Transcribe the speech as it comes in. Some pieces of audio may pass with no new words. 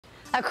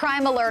A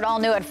crime alert all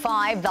new at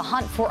 5. The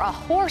hunt for a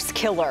horse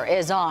killer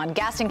is on.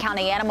 Gaston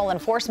County Animal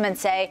Enforcement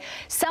say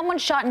someone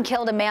shot and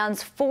killed a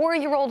man's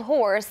 4-year-old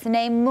horse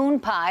named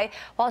Moonpie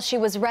while she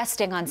was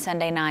resting on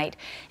Sunday night.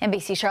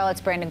 NBC Charlotte's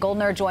Brandon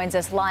Goldner joins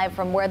us live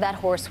from where that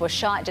horse was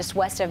shot just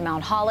west of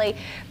Mount Holly.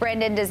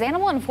 Brandon, does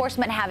Animal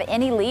Enforcement have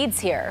any leads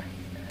here?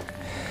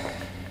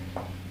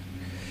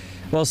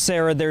 Well,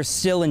 Sarah, they're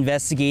still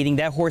investigating.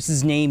 That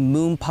horse's name,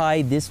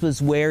 Moonpie. This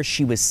was where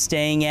she was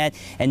staying at,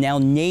 and now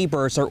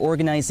neighbors are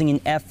organizing an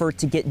effort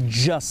to get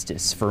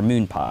justice for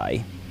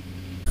Moonpie.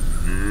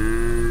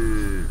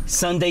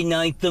 Sunday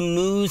night, the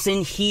moos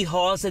and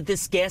hee-haws at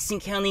this Gaston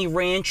County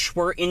ranch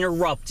were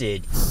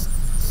interrupted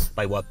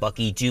by what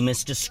Bucky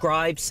Dumas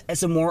describes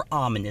as a more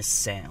ominous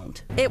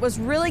sound. It was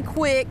really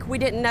quick. We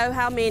didn't know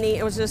how many.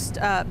 It was just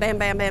bam,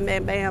 bam, bam,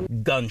 bam, bam.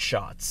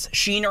 Gunshots.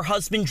 She and her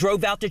husband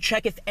drove out to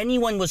check if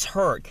anyone was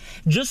hurt.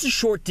 Just a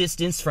short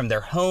distance from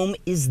their home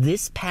is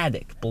this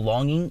paddock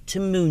belonging to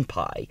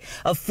Moonpie,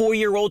 a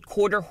 4-year-old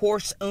quarter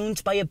horse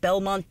owned by a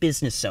Belmont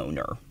business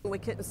owner. We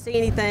couldn't see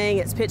anything.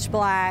 It's pitch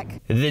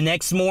black. The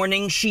next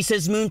morning, she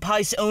says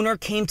Moonpie's owner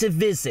came to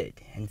visit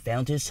and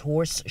found his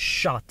horse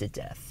shot to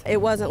death.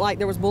 It wasn't like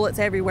there was bullets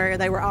everywhere.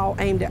 They were all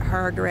aimed at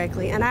her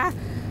directly. And I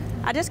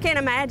just can't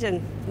imagine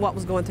what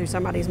was going through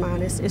somebody's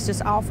mind. It's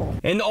just awful.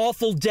 An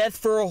awful death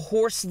for a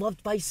horse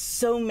loved by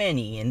so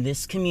many in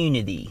this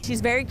community.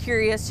 She's very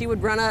curious. She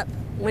would run up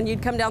when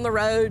you'd come down the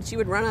road. She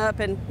would run up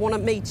and want to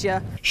meet you.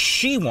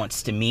 She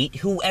wants to meet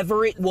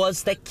whoever it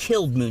was that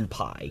killed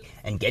Moonpie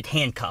and get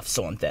handcuffs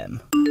on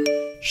them.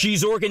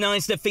 She's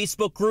organized a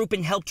Facebook group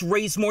and helped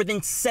raise more than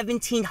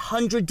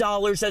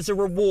 $1,700 as a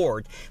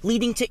reward,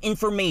 leading to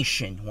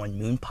information on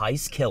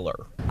Moonpie's killer.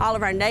 All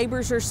of our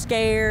neighbors are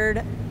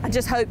scared. I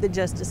just hope that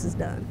justice is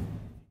done.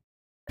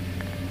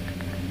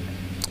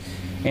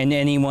 And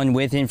anyone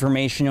with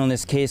information on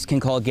this case can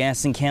call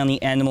Gaston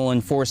County Animal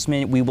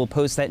Enforcement. We will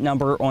post that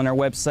number on our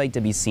website,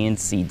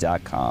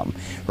 WCNC.com.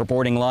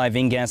 Reporting live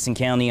in Gaston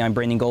County, I'm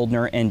Brandon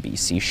Goldner,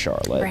 NBC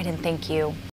Charlotte. Brandon, thank you.